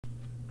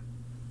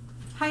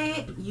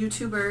Hi,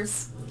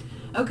 YouTubers.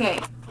 Okay,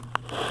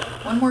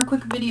 one more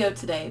quick video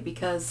today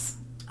because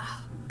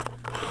I'm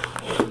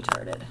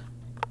retarded.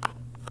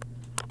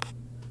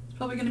 It's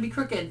probably going to be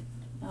crooked.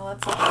 Now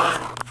let's look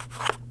at it.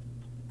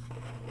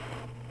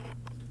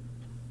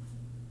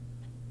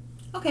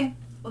 Okay,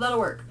 well that'll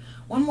work.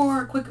 One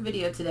more quick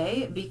video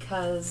today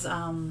because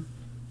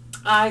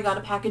I got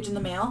a package in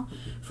the mail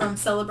from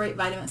Celebrate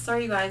Vitamins.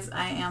 Sorry you guys,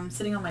 I am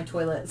sitting on my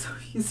toilet, so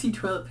if you see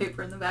toilet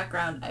paper in the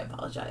background, I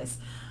apologize.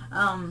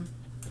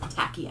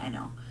 Tacky, I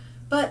know.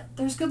 But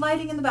there's good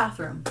lighting in the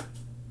bathroom.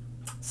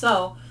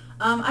 So,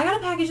 I got a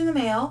package in the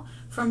mail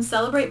from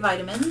Celebrate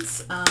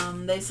Vitamins.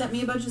 They sent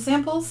me a bunch of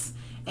samples,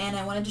 and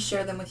I wanted to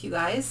share them with you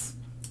guys.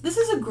 This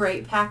is a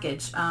great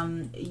package.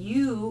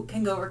 You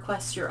can go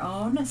request your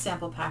own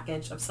sample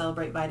package of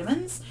Celebrate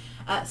Vitamins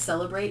at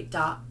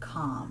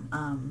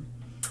celebrate.com.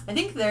 I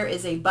think there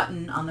is a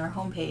button on their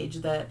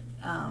homepage that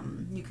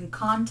you can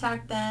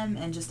contact them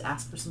and just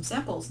ask for some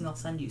samples, and they'll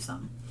send you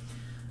some.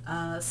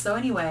 So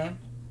anyway,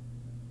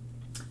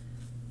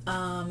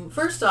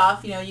 first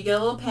off, you get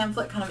a little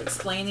pamphlet kind of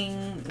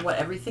explaining what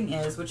everything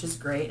is, which is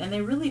great. And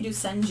they really do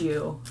send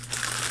you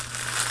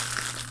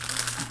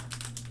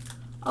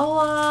a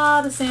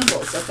lot of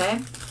samples, okay?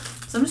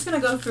 So I'm just going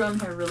to go through them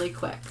here really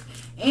quick.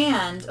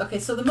 And, okay,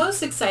 so the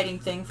most exciting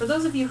thing, for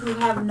those of you who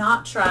have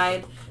not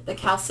tried the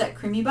Calcet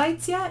Creamy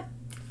Bites yet,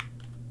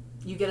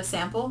 you get a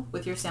sample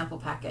with your sample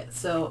packet.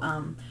 So,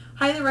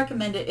 highly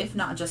recommend it, if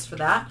not just for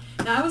that.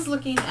 Now, I was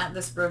looking at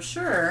this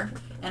brochure,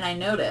 and I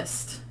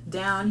noticed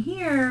down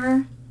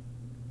here,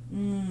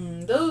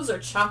 those are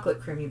chocolate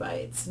Creamy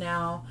Bites.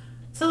 Now,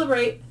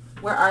 Celebrate,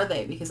 where are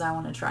they? Because I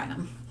want to try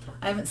them.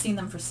 I haven't seen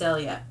them for sale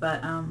yet,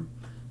 but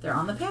they're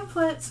on the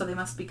pamphlet, so they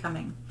must be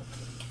coming.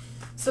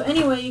 So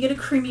anyway, you get a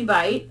Creamy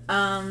Bite.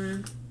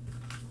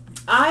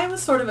 I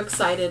was sort of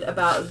excited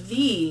about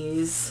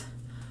these.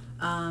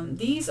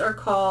 These are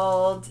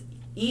called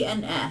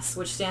ENS,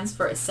 which stands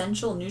for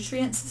Essential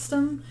Nutrient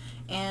System.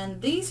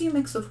 And these you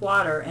mix with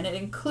water, and it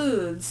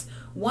includes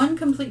 1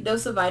 complete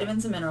dose of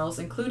vitamins and minerals,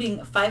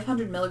 including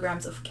 500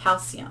 milligrams of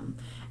calcium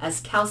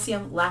as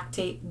calcium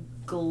lactate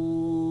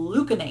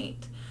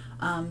gluconate.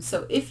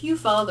 So if you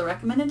follow the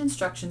recommended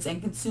instructions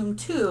and consume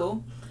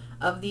 2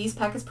 of these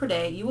packets per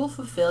day, you will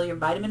fulfill your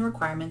vitamin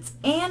requirements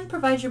and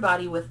provide your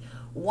body with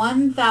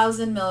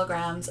 1,000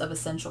 milligrams of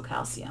essential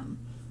calcium.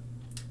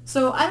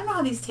 So I don't know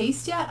how these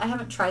taste yet. I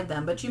haven't tried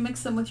them, but you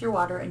mix them with your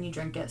water and you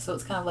drink it. So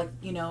it's kind of like,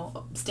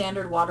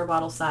 standard water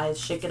bottle size,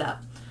 shake it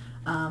up.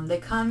 They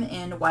come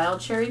in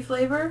wild cherry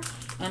flavor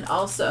and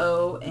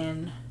also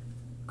in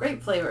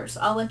grape flavor.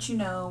 So I'll let you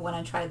know when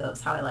I try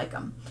those how I like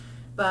them.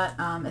 But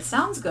it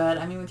sounds good.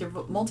 I mean, with your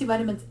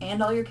multivitamins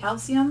and all your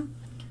calcium,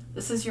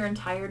 this is your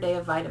entire day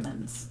of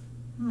vitamins.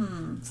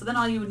 So then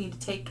all you would need to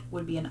take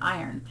would be an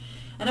iron.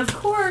 And of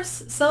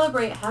course,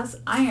 Celebrate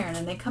has iron,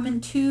 and they come in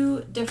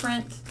 2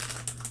 different,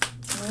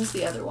 where's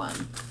the other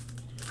one?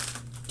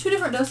 2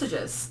 different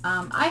dosages.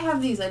 I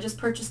have these. I just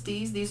purchased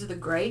these. These are the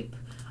grape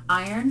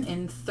iron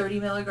in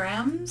 30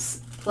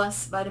 milligrams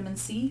plus vitamin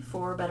C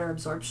for better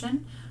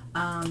absorption.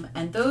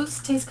 And those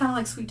taste kind of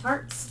like sweet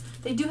tarts.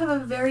 They do have a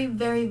very,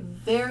 very,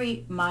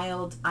 very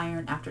mild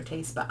iron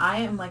aftertaste, but I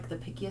am like the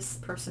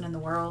pickiest person in the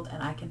world,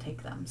 and I can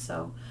take them.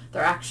 So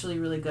they're actually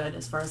really good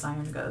as far as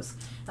iron goes.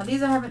 Now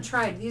these I haven't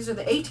tried. These are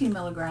the 18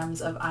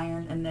 milligrams of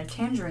iron, and they're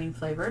tangerine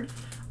flavored.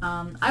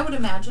 I would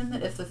imagine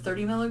that if the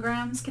 30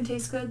 milligrams can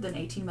taste good, then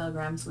 18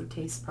 milligrams would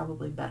taste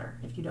probably better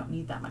if you don't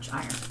need that much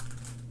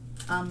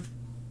iron.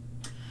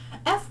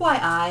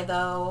 FYI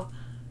though,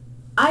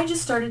 I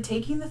just started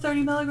taking the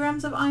 30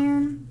 milligrams of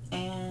iron,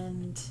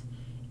 and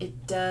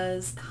it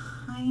does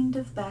kind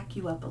of back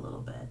you up a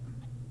little bit.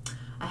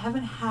 I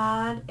haven't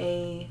had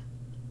a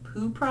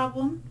poo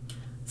problem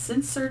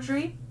since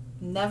surgery.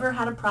 Never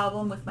had a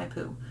problem with my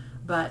poo.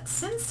 But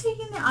since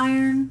taking the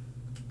iron,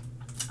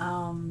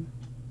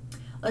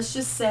 let's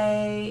just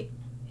say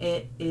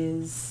it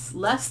is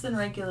less than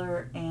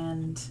regular,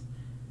 and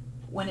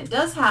when it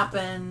does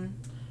happen,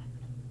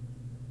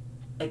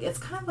 it's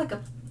kind of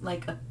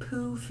like a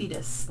poo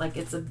fetus. Like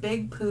it's a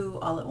big poo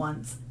all at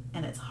once,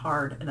 and it's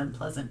hard and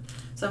unpleasant.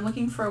 So I'm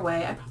looking for a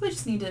way. I probably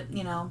just need to,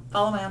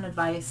 follow my own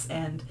advice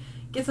and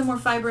get some more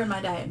fiber in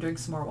my diet and drink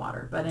some more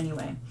water. But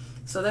anyway,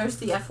 so there's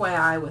the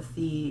FYI with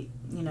the,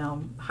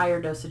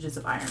 higher dosages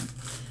of iron.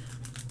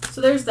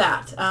 So there's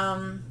that.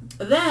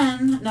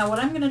 Then, now what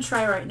I'm going to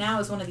try right now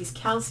is one of these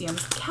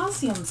calciums.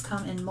 Calciums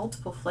come in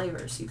multiple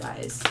flavors, you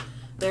guys.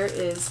 There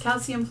is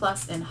Calcium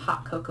Plus in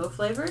hot cocoa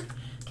flavored,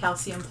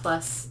 Calcium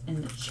Plus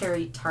in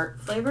cherry tart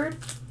flavored,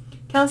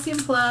 Calcium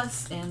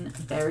Plus in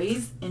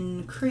berries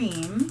in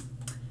cream,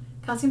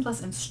 Calcium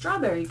Plus in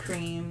strawberry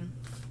cream.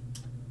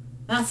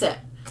 That's it.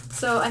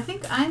 So I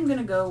think I'm going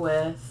to go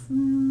with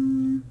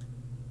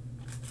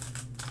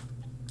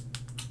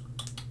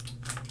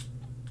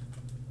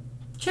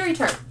cherry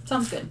tart.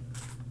 Sounds good.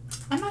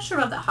 I'm not sure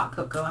about that hot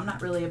cocoa. I'm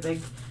not really a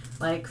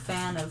big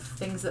fan of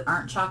things that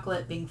aren't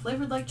chocolate being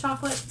flavored like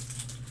chocolate.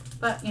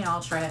 But,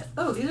 I'll try it.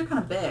 Oh, these are kind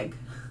of big.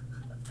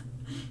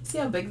 See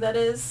how big that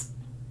is?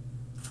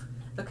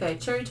 Okay,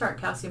 Cherry Tart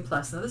Calcium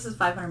Plus. Now this is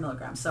 500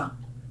 milligrams, so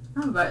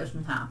I'm gonna bite this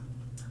in half.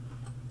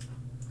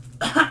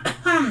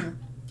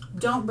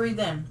 Don't breathe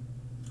in.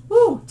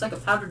 Woo! It's like a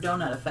powdered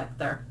donut effect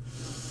there.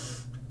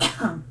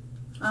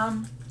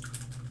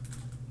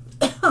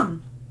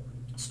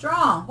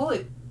 Strong.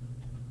 Holy.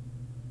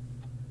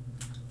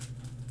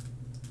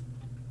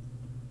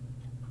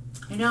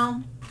 You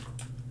know,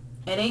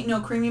 it ain't no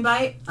creamy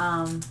bite,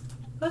 but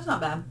it's not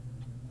bad.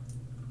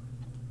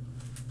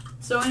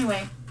 So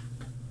anyway,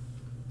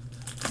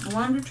 I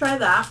wanted to try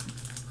that.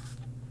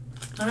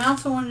 And I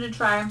also wanted to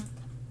try,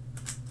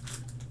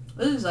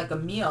 this is like a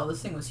meal.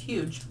 This thing was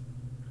huge.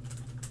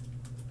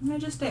 And I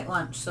just ate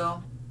lunch,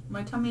 so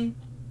my tummy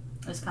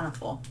is kind of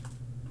full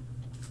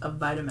of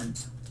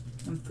vitamins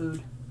and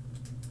food.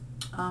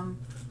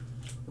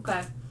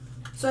 Okay.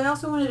 So I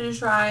also wanted to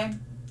try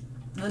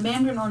the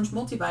Mandarin Orange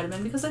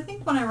Multivitamin because I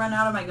think when I run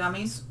out of my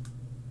gummies,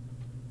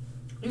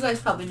 you guys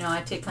probably know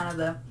I take kind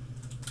of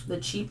the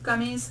cheap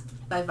gummies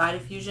by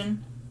VitaFusion.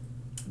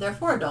 They're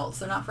for adults.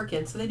 They're not for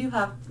kids. So they do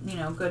have, you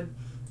know, good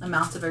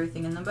amounts of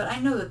everything in them. But I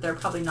know that they're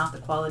probably not the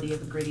quality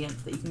of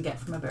ingredients that you can get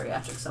from a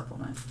bariatric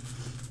supplement.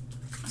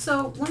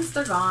 So once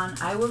they're gone,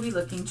 I will be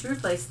looking to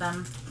replace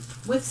them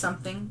with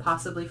something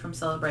possibly from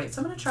Celebrate.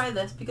 So I'm going to try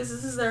this because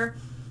this is their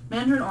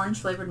Mandarin Orange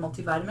flavored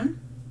multivitamin.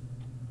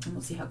 And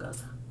we'll see how it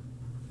goes.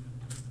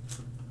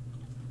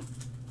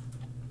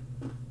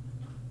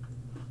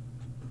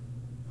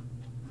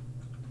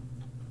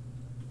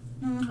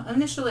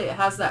 Initially, it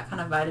has that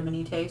kind of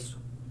vitamin-y taste.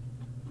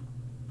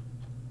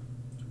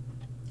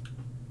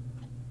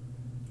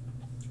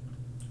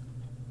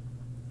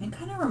 It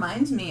kind of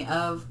reminds me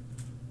of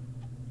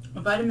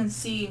a vitamin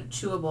C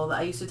chewable that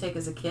I used to take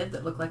as a kid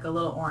that looked like a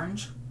little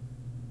orange.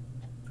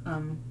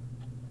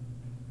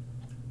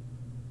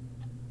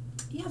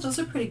 Yeah, those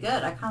are pretty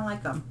good. I kind of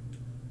like them.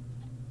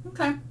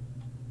 Okay,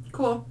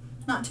 cool.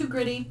 Not too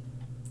gritty.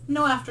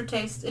 No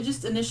aftertaste. It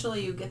just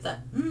initially you get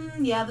that,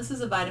 yeah, this is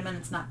a vitamin.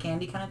 It's not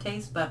candy kind of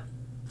taste, but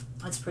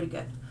it's pretty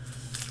good.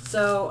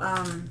 So,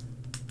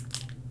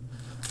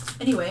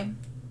 anyway,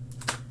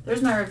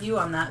 there's my review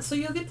on that. So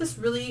you'll get this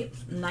really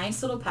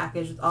nice little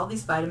package with all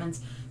these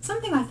vitamins.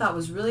 Something I thought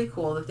was really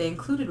cool that they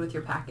included with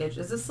your package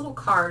is this little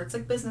card. It's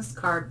like business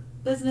card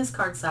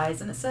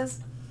size, and it says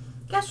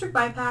gastric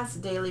bypass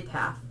daily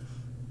path.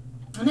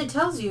 And it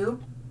tells you,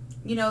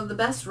 you know, the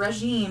best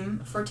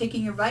regime for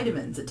taking your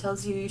vitamins. It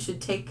tells you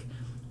should take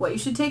what you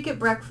should take at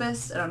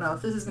breakfast. I don't know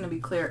if this is going to be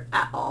clear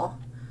at all.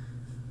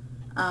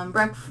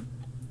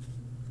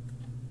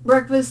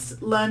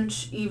 Breakfast,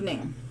 lunch,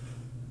 evening.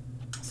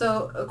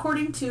 So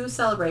according to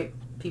Celebrate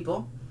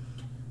people,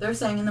 they're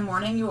saying in the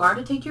morning you are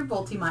to take your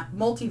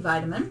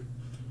multivitamin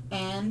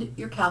and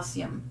your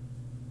calcium.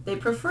 They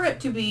prefer it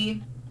to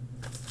be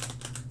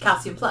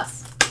calcium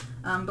plus,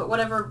 but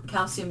whatever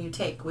calcium you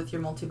take with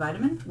your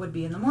multivitamin would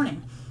be in the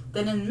morning.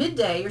 Then in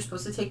midday, you're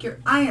supposed to take your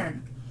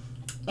iron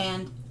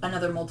and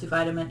another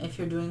multivitamin if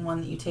you're doing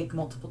one that you take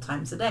multiple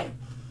times a day.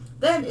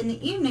 Then in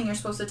the evening, you're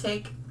supposed to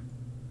take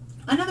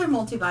another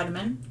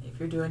multivitamin if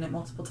you're doing it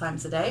multiple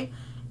times a day,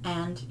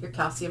 and your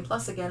calcium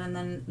plus again, and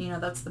then, you know,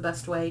 that's the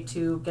best way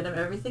to get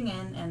everything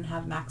in and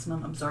have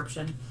maximum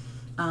absorption.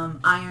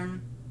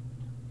 Iron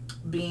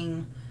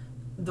being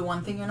the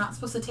one thing you're not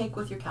supposed to take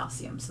with your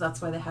calcium, so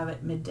that's why they have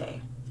it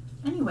midday.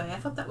 Anyway, I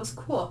thought that was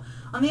cool.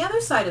 On the other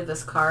side of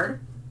this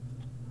card,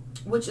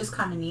 which is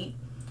kind of neat,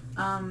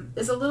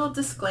 is a little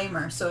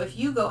disclaimer. So if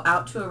you go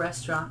out to a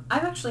restaurant,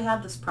 I've actually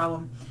had this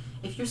problem.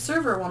 If your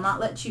server will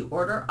not let you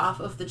order off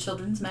of the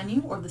children's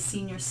menu or the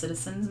senior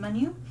citizens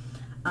menu,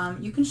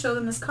 you can show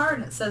them this card,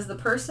 and it says the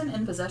person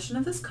in possession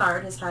of this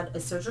card has had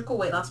a surgical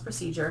weight loss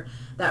procedure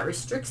that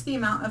restricts the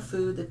amount of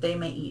food that they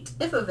may eat.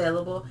 If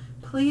available,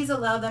 please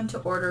allow them to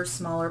order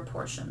smaller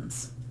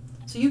portions.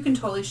 So you can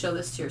totally show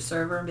this to your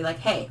server and be like,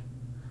 hey,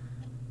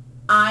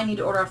 I need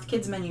to order off the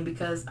kids menu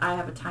because I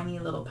have a tiny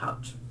little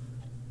pouch.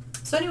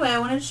 So anyway, I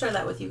wanted to share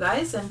that with you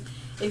guys, and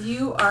if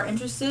you are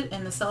interested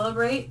in the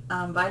Celebrate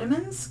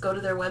vitamins, go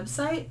to their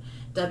website,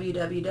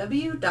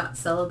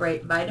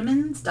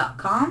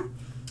 www.celebratevitamins.com,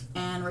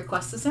 and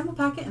request a sample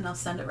packet, and they'll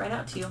send it right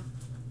out to you.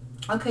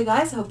 Okay,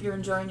 guys, I hope you're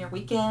enjoying your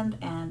weekend,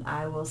 and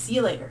I will see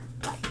you later.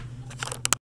 Bye.